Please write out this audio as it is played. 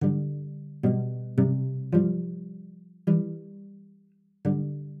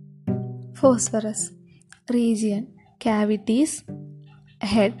Phosphorus region: cavities,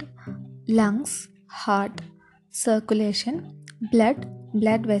 head, lungs, heart. Circulation: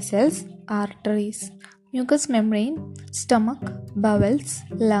 blood vessels, arteries. Mucous membrane: stomach, bowels,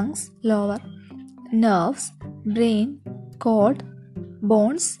 lungs, lower. Nerves: brain, cord,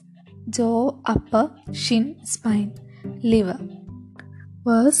 bones, jaw, upper, shin, spine. Liver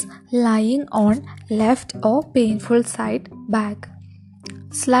was lying on left or painful side, back.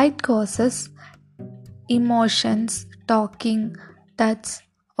 Slight causes: emotions, talking, touch,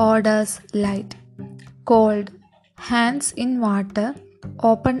 odors, light. Cold: hands in water,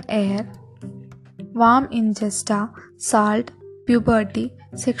 open air. Warm: ingesta, salt, puberty,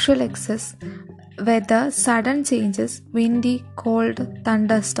 sexual excess. Weather: sudden changes, windy, cold,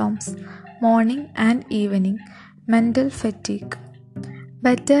 thunderstorms. Morning and evening. Mental fatigue.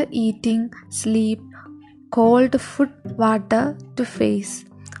 Better eating, sleep, cold food, water to face.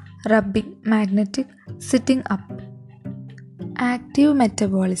 Rubbing, magnetic, sitting up. Active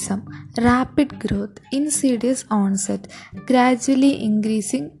metabolism: rapid growth, insidious onset, gradually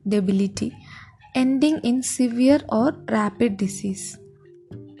increasing debility, ending in severe or rapid disease.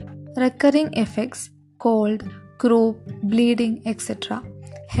 Recurring effects: cold, croup, bleeding, etc.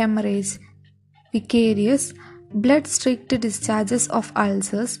 Hemorrhage, vicarious, blood-streaked discharges of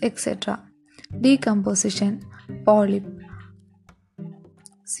ulcers, etc. Decomposition, polyp.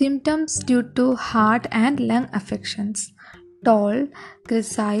 Symptoms due to heart and lung affections: tall,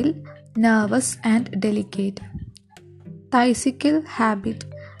 gracile, nervous and delicate. Tysical habit: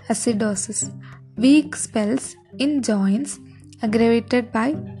 acidosis, weak spells in joints aggravated by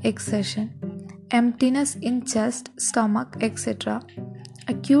exertion. Emptiness in chest, stomach, etc.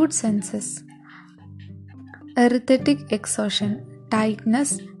 Acute senses: erythetic exhaustion,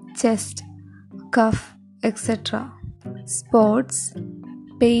 tightness, chest, cough, etc. Spots,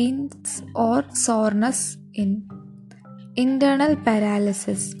 pains or soreness in. Internal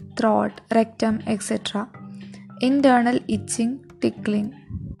paralysis, throat, rectum, etc. Internal itching, tickling.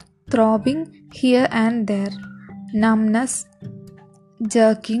 Throbbing here and there. Numbness,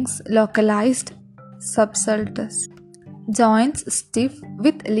 jerkings, localized subsultus. Joints stiff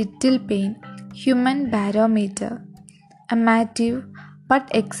with little pain. Human barometer: amative but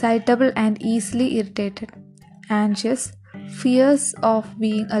excitable and easily irritated. Anxious, fears of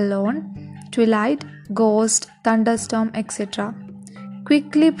being alone, twilight, ghost, thunderstorm, etc.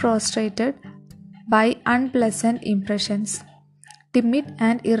 Quickly prostrated by unpleasant impressions. Timid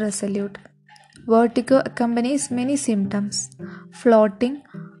and irresolute. Vertigo accompanies many symptoms: floating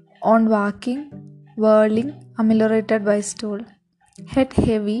on walking, whirling, ameliorated by stool. Head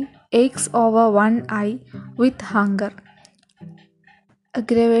heavy, aches over one eye with hunger.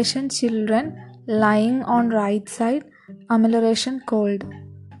 Aggravation: children lying on right side, amelioration cold.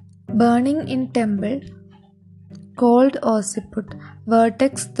 Burning in temple, cold occiput,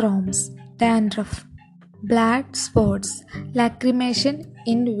 vertex thromb, dandruff. Blood spots, lacrimation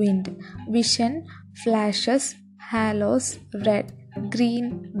in wind, vision, flashes, halos, red, green,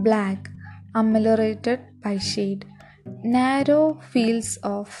 black, ameliorated by shade. Narrow fields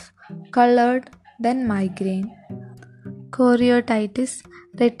of colored, then migraine. Choriotitis,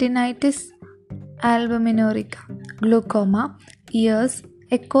 retinitis, albuminurica. Glaucoma, ears,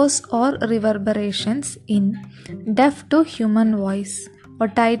 echoes or reverberations in, deaf to human voice.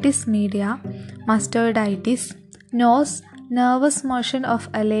 Otitis media, mastoiditis. Nose, nervous motion of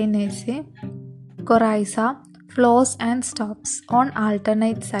alienaceae. Coryza, flows and stops on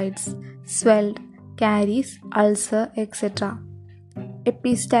alternate sides, swelled, carries, ulcer, etc.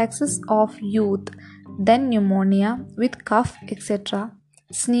 Epistaxis of youth, then pneumonia with cough, etc.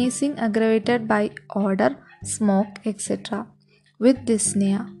 Sneezing aggravated by odor, smoke, etc. with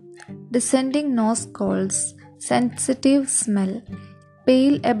dyspnea. Descending nose colds, sensitive smell.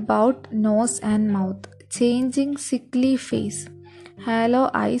 Pale about nose and mouth, changing sickly face. Hollow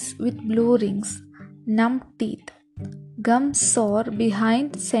eyes with blue rings. Numb teeth. Gums sore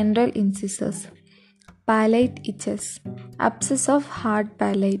behind central incisors. Palate itches. Abscess of hard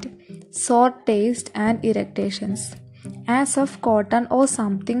palate. Sore taste and irritations, as of cotton or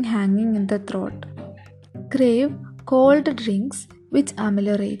something hanging in the throat. Crave cold drinks which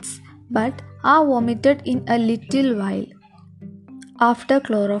ameliorates, but are vomited in a little while. After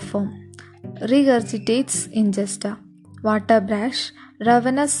chloroform. Regurgitates ingesta. Water brash,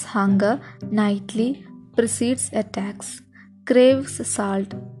 ravenous hunger nightly, precedes attacks. Craves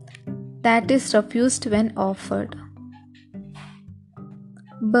salt, that is refused when offered.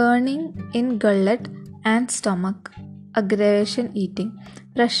 Burning in gullet and stomach, aggravation eating,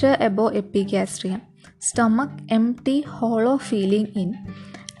 pressure above epigastrium, stomach empty, hollow feeling in,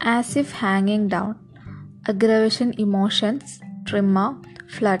 as if hanging down. Aggravation emotions, tremor,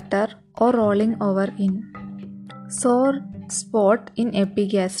 flutter, or rolling over in. Sore spot in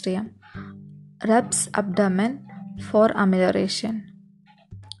epigastrium. Rubs abdomen for amelioration.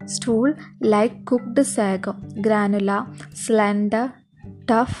 Stool like cooked sago, granular, slender,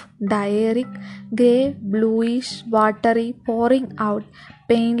 tough, diarrheic, grey, bluish, watery, pouring out,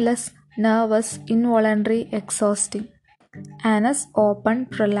 painless, nervous, involuntary, exhausting. Anus open,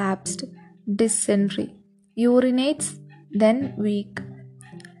 prolapsed, dysentery. Urinates, then weak.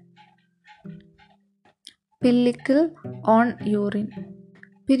 Pellicle on urine.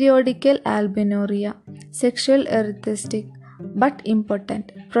 Periodical albinuria. Sexual erythristic but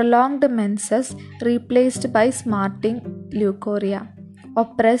impotent. Prolonged menses replaced by smarting leukorrhea.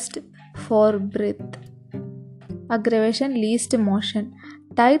 Oppressed for breath. Aggravation least motion.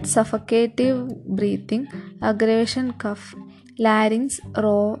 Tight suffocative breathing. Aggravation cough. Larynx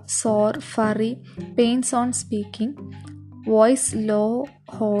raw, sore, furry. Pains on speaking. Voice low,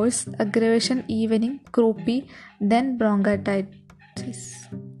 hoarse. Aggravation evening, croupy, then bronchitis.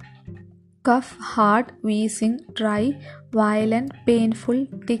 Cough hard, wheezing, dry, violent, painful,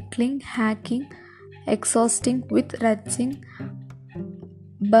 tickling, hacking, exhausting with retching,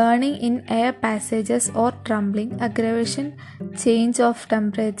 burning in air passages or trembling. Aggravation, change of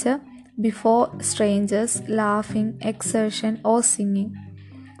temperature before strangers, laughing, exertion or singing.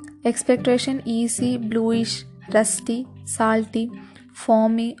 Expectoration easy, bluish, rusty, salty,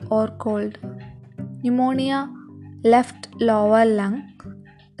 foamy or cold. Pneumonia, left lower lung,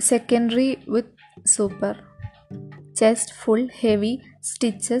 secondary with super. Chest full, heavy,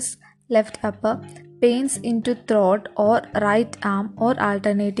 stitches, left upper, pains into throat or right arm or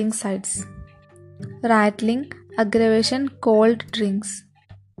alternating sides. Rattling, aggravation, cold drinks.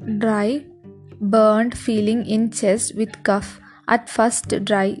 Dry, burned feeling in chest with cough. At first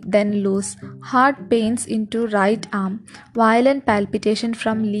dry, then loose. Hard pains into right arm. Violent palpitation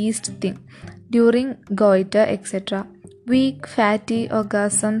from least thing. During goiter, etc. Weak, fatty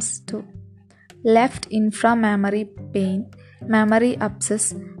orgasms too. Left inframammary pain. Mammary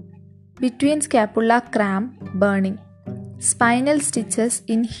abscess. Between scapula cramp, burning. Spinal stitches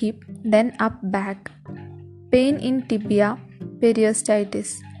in hip, then up back. Pain in tibia,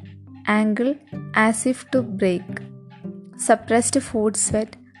 periostitis. Ankle as if to break. Suppressed food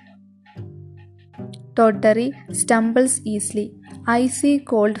sweat. Tottery, stumbles easily. Icy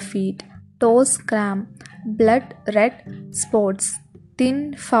cold feet. Toes cramp. Blood red spots.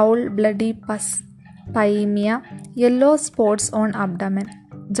 Thin foul bloody pus. Pyemia, yellow spots on abdomen.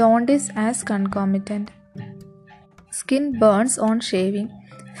 Jaundice as concomitant. Skin burns on shaving.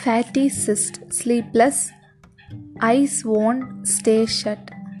 Fatty cyst, sleepless. Eyes won't stay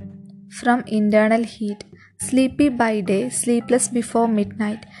shut. From internal heat. Sleepy by day, sleepless before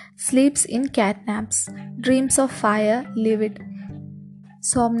midnight. Sleeps in catnaps. Dreams of fire, livid.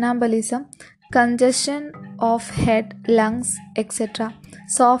 Somnambulism, congestion of head, lungs, etc.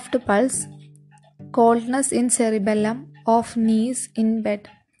 Soft pulse. Coldness in cerebellum, of knees in bed.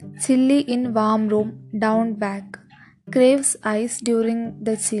 Chilly in warm room, down back. Craves ice during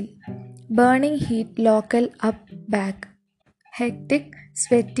the chill. Burning heat, local, up back. Hectic,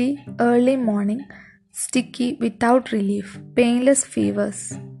 sweaty, early morning. Sticky without relief. Painless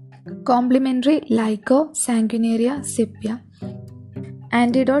fevers. Complementary Lyco, Sanguinaria, Sepia.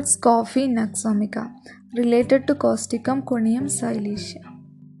 Antidotes Coffee Naxomica. Related to Causticum conium silicea.